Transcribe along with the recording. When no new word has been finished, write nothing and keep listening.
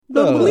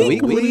The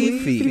Weekly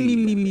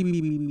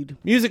Feed.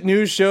 Music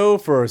news show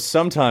for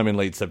sometime in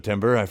late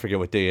September. I forget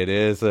what day it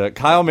is.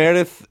 Kyle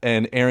Meredith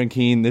and Aaron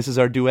Keene, this is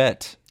our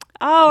duet.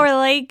 Oh, we're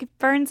like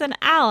Burns and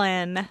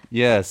Allen.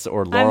 Yes,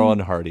 or Laurel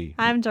and Hardy.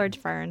 I'm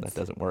George Burns. That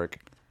doesn't work.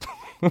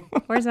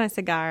 Where's my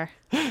cigar?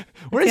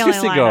 Where's your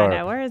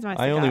cigar? Where is my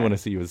cigar? I only want to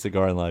see you with a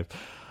cigar in life.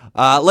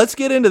 Let's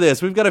get into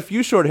this. We've got a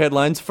few short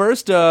headlines.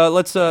 First,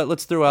 let's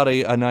throw out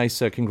a nice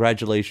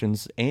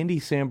congratulations. Andy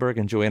Samberg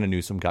and Joanna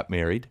Newsom got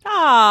married.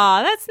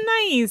 Aw, that's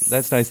nice.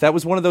 That's nice. That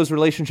was one of those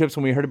relationships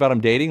when we heard about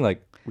them dating.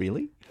 Like,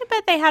 really? I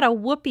bet they had a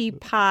whoopie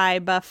pie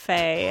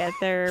buffet at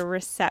their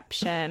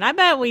reception. I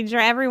bet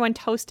everyone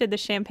toasted the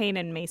champagne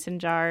in mason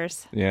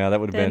jars. Yeah, that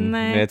would have Didn't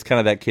been. they? Yeah, it's kind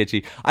of that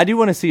kitschy. I do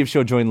want to see if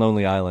she'll join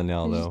Lonely Island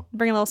now, though.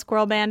 Bring a little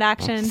squirrel band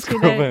action to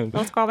Squirrel the band.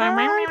 little squirrel band.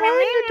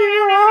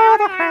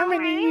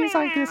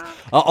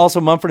 Also,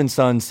 Mumford &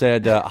 Sons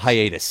said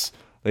hiatus.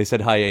 They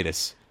said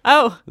hiatus.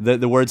 Oh,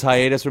 The words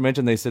hiatus were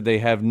mentioned. They said they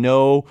have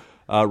no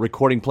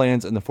recording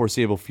plans in the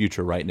foreseeable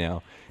future right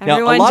now.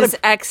 everyone now, just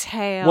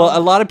exhale. Well, a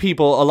lot of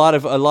people, a lot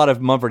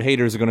of Mumford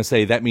haters are going to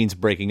say that means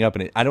breaking up,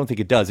 and I don't think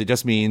it does. It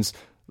just means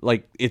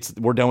like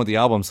we're done with the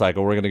album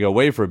cycle. We're going to go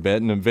away for a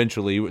bit, and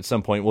eventually, at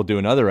some point, we'll do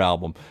another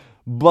album.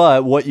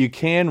 But what you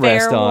can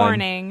rest Fair on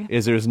warning.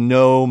 is there's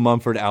no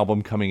Mumford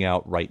album coming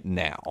out right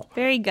now.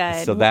 Very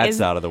good. So that's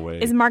out of the way.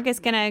 Is Marcus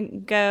gonna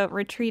go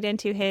retreat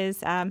into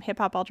his hip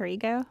hop alter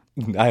ego?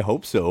 I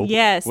hope so.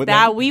 Yes,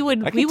 Wouldn't we I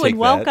would could take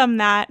welcome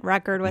that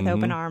record with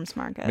open arms,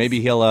 Marcus.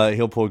 Maybe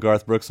he'll pull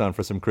Garth Brooks on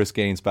for some Chris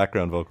Gaines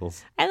background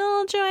vocals. and a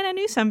little Joanna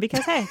Newsom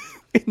because hey,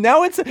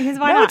 Now it's why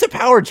now not? it's a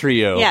power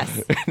trio.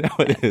 Yes. Now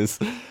it is.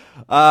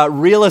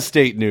 Real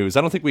estate news.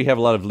 I don't think we have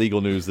a lot of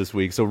legal news this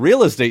week. So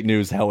real estate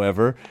news,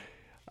 however,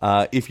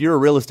 if you're a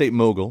real estate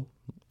mogul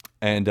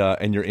and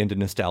you're into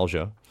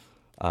nostalgia,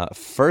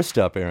 first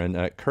up, Aaron,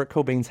 Kurt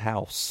Cobain's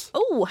house,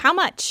 oh, how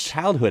much?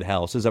 childhood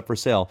house, is up for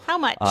sale. How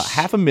much?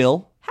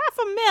 $500,000.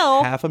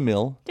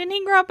 $500,000. Didn't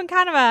he grow up in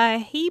kind of a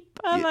heap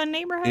of a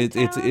neighborhood? It's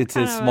town? a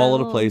Kind of small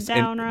little place,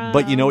 down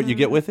but you know what you road?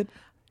 get with it?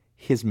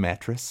 His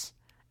mattress.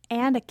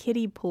 And a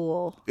kiddie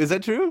pool. Is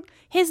that true?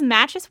 His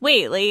mattress.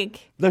 Wait,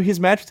 like No, his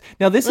mattress.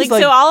 Now this is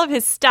so all of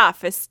his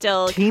stuff is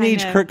still teenage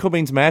kind of... Kurt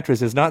Cobain's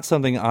mattress is not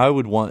something I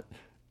would want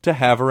to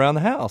have around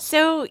the house.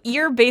 So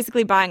you're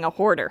basically buying a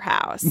hoarder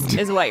house,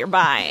 is what you're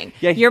buying.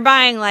 Yeah. You're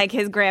buying like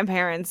his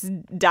grandparents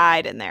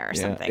died in there or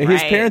something. His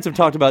right? parents have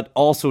talked about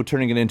also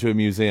turning it into a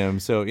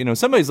museum. So,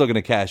 somebody's looking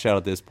to cash out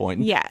at this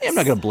point. Yes. I'm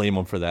not going to blame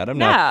them for that. I'm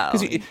No. not.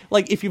 Because,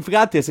 if you've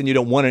got this and you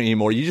don't want it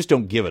anymore, you just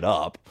don't give it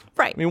up.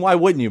 Right. I mean, why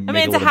wouldn't you? I mean,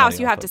 it's a house.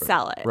 You have to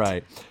sell it.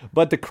 Right.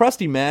 But the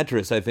crusty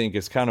mattress, I think,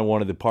 is kind of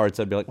one of the parts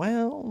I'd be like,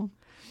 well...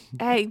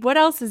 Hey, what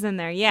else is in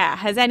there? Yeah.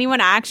 Has anyone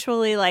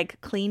actually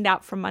like cleaned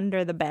out from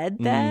under the bed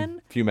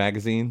then? A few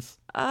magazines.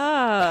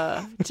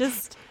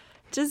 Just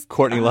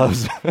Courtney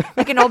loves...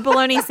 like an old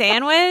bologna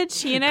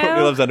sandwich, you know?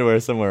 Courtney loves underwear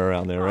somewhere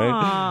around there,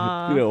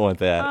 right? You don't want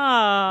that.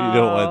 You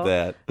don't want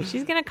that.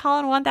 She's going to call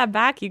and want that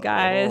back, you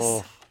guys.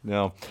 Oh,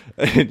 no.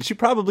 She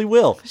probably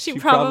will. She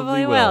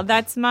probably will.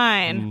 That's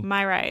mine.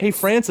 My right. Hey,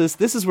 Francis,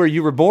 this is where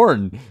you were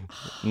born.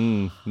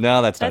 No,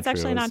 that's not true.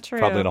 actually not It's true.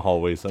 Probably in a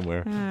hallway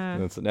somewhere.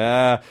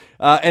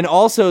 And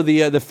also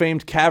the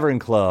famed Cavern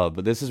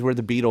Club. This is where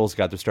the Beatles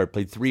got their start.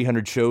 Played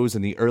 300 shows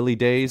in the early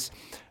days.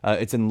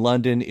 It's in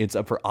London. It's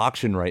up for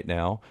auction right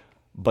now.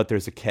 But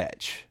there's a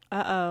catch.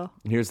 Uh-oh.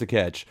 Here's the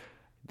catch.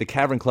 The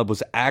Cavern Club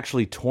was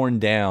actually torn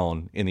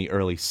down in the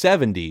early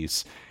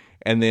 70s.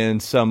 And then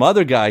some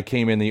other guy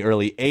came in the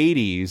early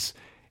 80s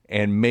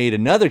and made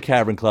another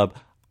Cavern Club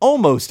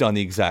almost on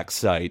the exact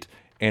site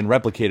and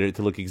replicated it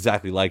to look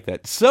exactly like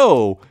that.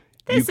 So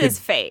This is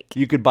fake.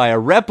 you could buy a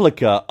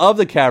replica of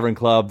the Cavern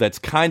Club that's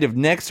kind of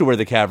next to where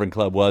the Cavern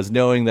Club was,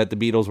 knowing that the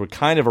Beatles were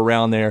kind of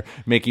around there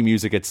making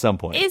music at some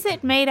point. Is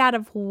it made out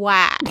of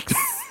wax?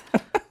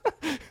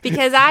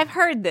 Because I've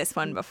heard this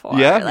one before.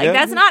 Yeah, Like, yeah.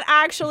 that's not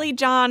actually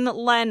John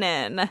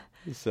Lennon.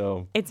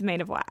 So, It's made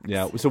of wax.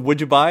 yeah. So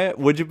would you buy it?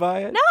 Would you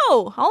buy it?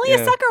 No, only Yeah.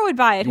 a sucker would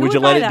buy it. Who Would you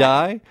buy let it that?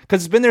 die?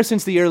 Because it's been there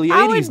since the early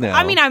I 80s would- now.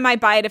 I mean, I might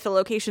buy it if the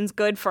location's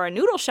good for a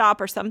noodle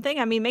shop or something.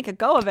 I mean, make a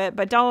go of it,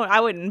 but I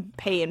wouldn't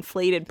pay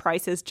inflated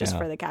prices just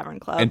for the Cavern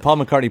Club. And Paul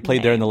McCartney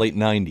played there in the late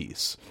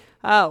 90s.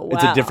 Oh, wow.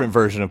 It's a different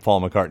version of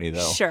Paul McCartney,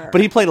 though. Sure. But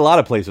he played a lot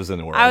of places in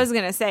the world. I was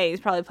going to say he's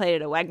probably played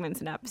at a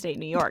Wegmans in upstate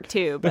New York,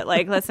 too. But,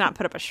 like, let's not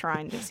put up a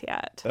shrine just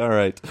yet. All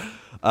right.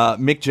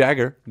 Mick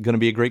Jagger, going to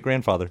be a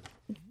great-grandfather.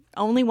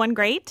 Only one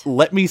great?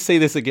 Let me say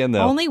this again,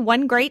 though. Only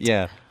one great?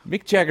 Yeah.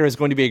 Mick Jagger is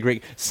going to be a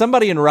great...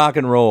 Somebody in rock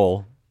and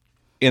roll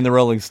in the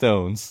Rolling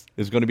Stones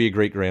is going to be a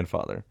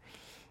great-grandfather.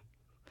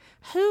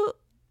 Who?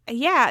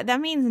 Yeah, that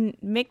means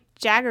Mick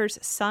Jagger's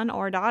son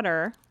or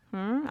daughter. I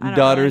don't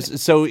Daughters. know.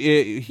 So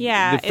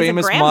Yeah, the it's a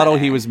famous model grandmother.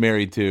 he was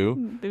married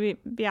to,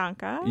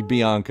 Bianca.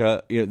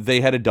 Bianca, they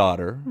had a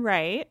daughter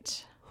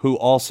Right. who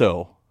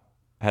also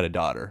had a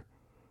daughter.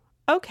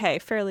 Okay,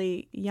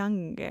 fairly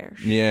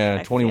youngish. Yeah,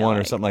 I 21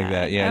 feel or something like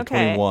that. Yeah,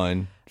 Okay.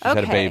 21. She's had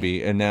a Okay.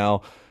 baby. And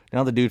now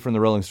Now the dude from the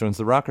Rolling Stones,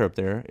 the rocker up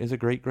there, is a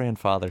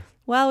great-grandfather.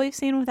 Well, we've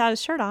seen him without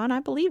his shirt on. I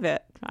believe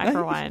it.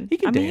 For one. He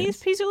can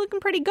dance. He's looking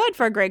pretty good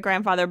for a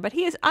great-grandfather, but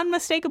he is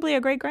unmistakably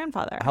a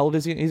great-grandfather. How old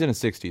is he? He's in his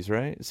 60s,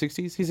 right?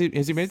 60s?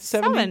 Has he made it to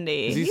 70?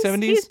 70. Is he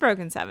 70s? He's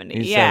broken 70.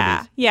 He's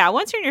yeah. 70s. Yeah.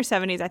 Once you're in your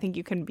 70s, I think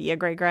you can be a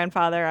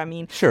great-grandfather. I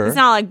mean, Sure. It's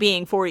not like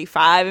being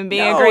 45 and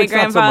being a No,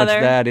 great-grandfather. it's not so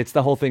much that. It's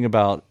the whole thing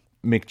about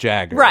Mick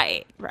Jagger.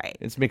 Right.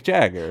 It's Mick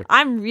Jagger.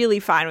 I'm really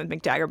fine with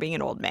Mick Jagger being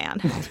an old man.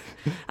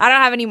 I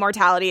don't have any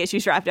mortality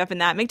issues wrapped up in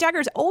that. Mick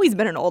Jagger's always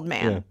been an old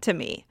man to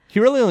me. He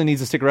really only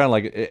needs to stick around,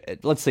 like,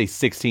 let's say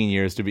 16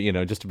 years to be,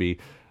 just to be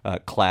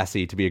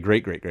classy, to be a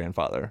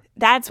great-great-grandfather.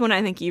 That's when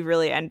I think you've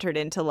really entered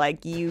into,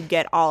 like, you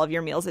get all of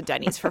your meals at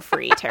Denny's for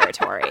free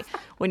territory.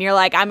 When you're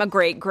like, I'm a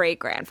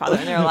great-great-grandfather.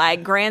 And they're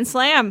like, grand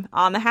slam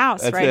on the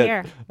house. That's right it.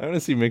 here. I want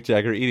to see Mick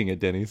Jagger eating at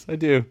Denny's. I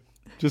do.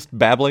 Just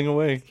babbling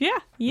away. Yeah,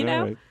 you know.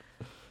 All right.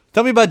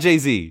 Tell me about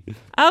Jay-Z.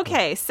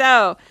 Okay,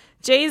 so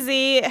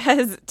Jay-Z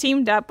has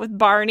teamed up with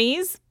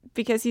Barney's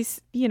because he's,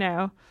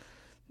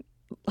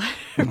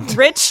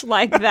 rich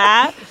like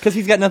that. Because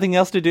he's got nothing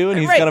else to do and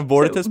he's Right, kind of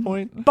bored so at this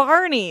point.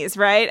 Barney's,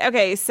 right?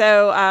 Okay,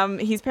 so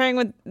he's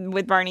pairing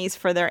with Barney's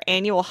for their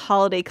annual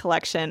holiday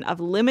collection of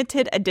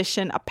limited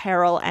edition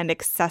apparel and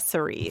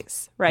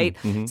accessories, right?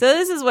 Mm-hmm. So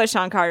this is what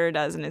Sean Carter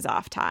does in his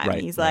off time.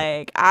 Right, He's right.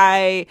 like,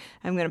 I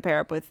am going to pair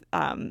up with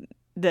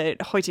the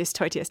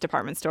hoitiest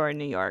department store in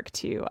New York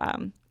to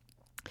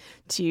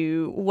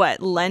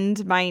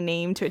lend my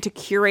name to it, to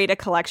curate a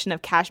collection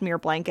of cashmere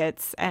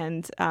blankets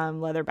and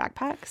leather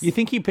backpacks. You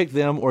think he picked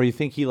them, or you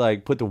think he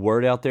put the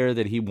word out there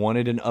that he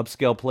wanted an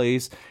upscale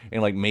place,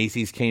 and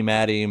Macy's came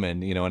at him,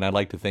 and and I'd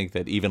like to think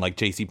that even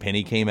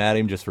JCPenney came at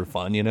him just for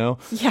fun, Yeah,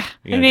 just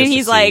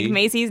he's to like, see.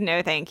 Macy's,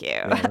 no thank you.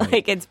 Yeah,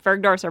 right. It's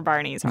Bergdorf's or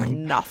Barney's or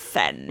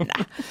nothing.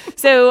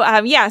 So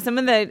some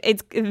of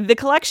the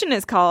collection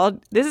is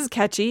called, this is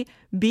catchy,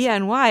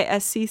 BNY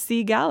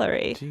SCC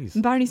Gallery.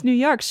 Jeez. Barney's New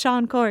York,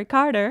 Sean Corey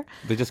Carter.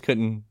 They just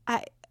couldn't.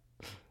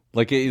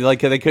 Like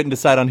they couldn't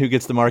decide on who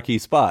gets the marquee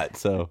spot.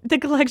 So The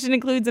collection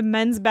includes a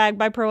men's bag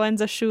by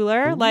Proenza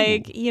Schuler,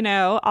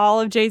 all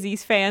of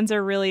Jay-Z's fans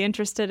are really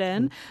interested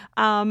in.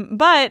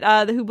 But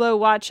the Hublot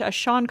watch, a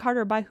Sean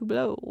Carter by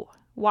Hublot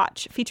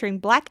watch featuring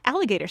black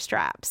alligator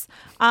straps.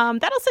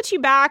 That'll set you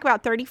back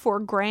about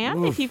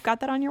 $34,000 if you've got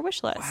that on your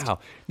wish list. wow.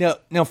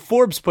 Now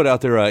Forbes put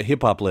out their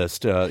hip hop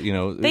list.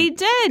 They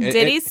did.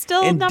 Diddy's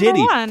still and number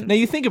Diddy. one. Now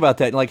you think about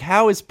that.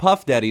 How is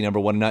Puff Daddy number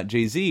one, and not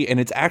Jay-Z? And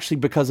it's actually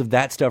because of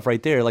that stuff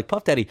right there.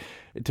 Puff Daddy,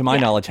 to my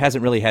knowledge,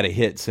 hasn't really had a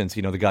hit since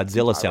the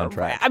Godzilla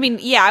soundtrack. I mean,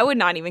 I would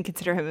not even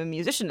consider him a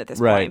musician at this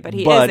Right, point, but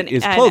he but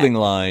is his clothing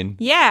line.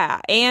 Yeah,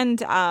 and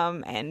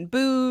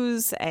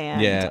booze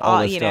and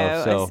all this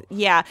stuff, so.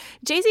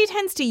 Jay-Z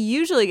tends to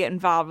usually get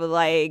involved with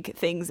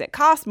things that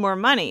cost more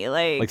money,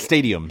 Like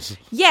stadiums.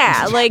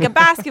 yeah, like a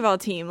basketball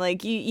team.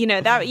 That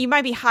you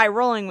might be high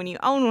rolling when you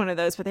own one of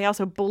those, but they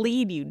also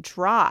bleed you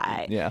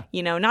dry. Yeah.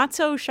 Not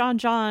so Sean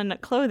John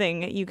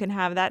clothing. You can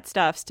have that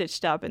stuff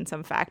stitched up in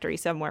some factory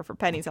somewhere for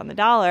pennies on the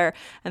dollar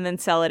and then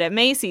sell it at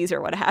Macy's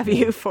or what have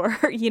you for,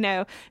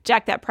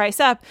 jack that price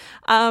up.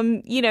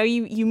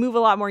 You move a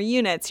lot more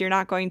units. You're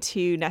not going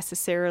to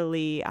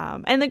necessarily,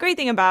 and the great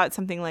thing about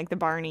something like the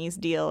Barney's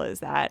deal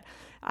is that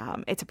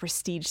it's a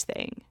prestige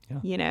thing.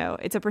 Yeah.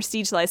 It's a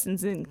prestige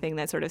licensing thing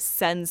that sort of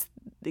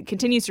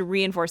continues to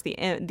reinforce the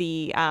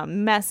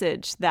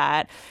message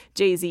that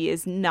Jay-Z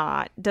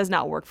does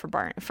not work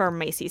for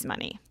Macy's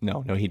money.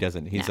 No, he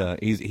doesn't.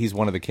 He's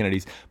one of the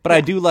Kennedys. But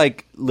I do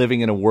like living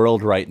in a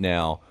world right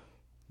now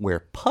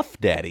where Puff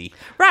Daddy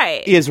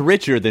is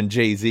richer than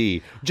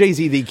Jay-Z.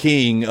 Jay-Z, the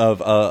king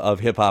of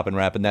hip hop and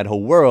rap and that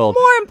whole world.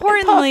 More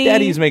importantly, Puff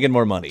Daddy's making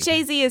more money.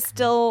 Jay-Z is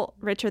still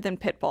richer than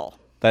Pitbull.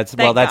 That's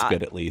Thank that's God.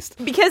 good at least.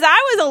 Because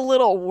I was a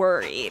little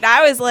worried.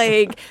 I was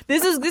like,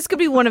 this could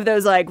be one of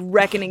those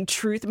reckoning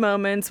truth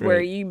moments where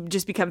Right. you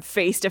just become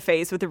face to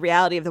face with the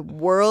reality of the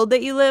world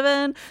that you live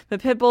in. But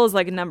Pitbull is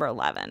number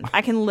 11.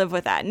 I can live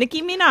with that.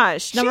 Nicki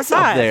Minaj, number She's 5.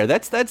 up there.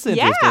 That's interesting.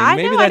 Yeah, I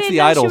Maybe know. that's I the didn't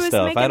know idol she was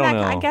stuff. making I don't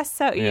that. know. I guess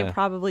so. Yeah, Yeah.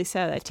 probably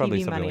so. That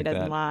probably TV something money like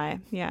doesn't that. lie.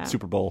 Yeah.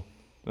 Super Bowl.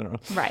 I don't know.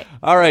 Right.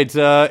 All right,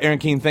 Aaron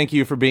Keene, thank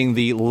you for being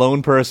the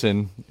lone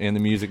person in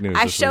the music news.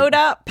 I this showed week.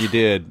 up. You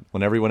did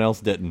when everyone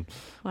else didn't.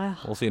 Well.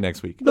 We'll see you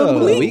next week. The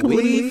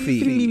weekly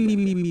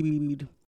feed.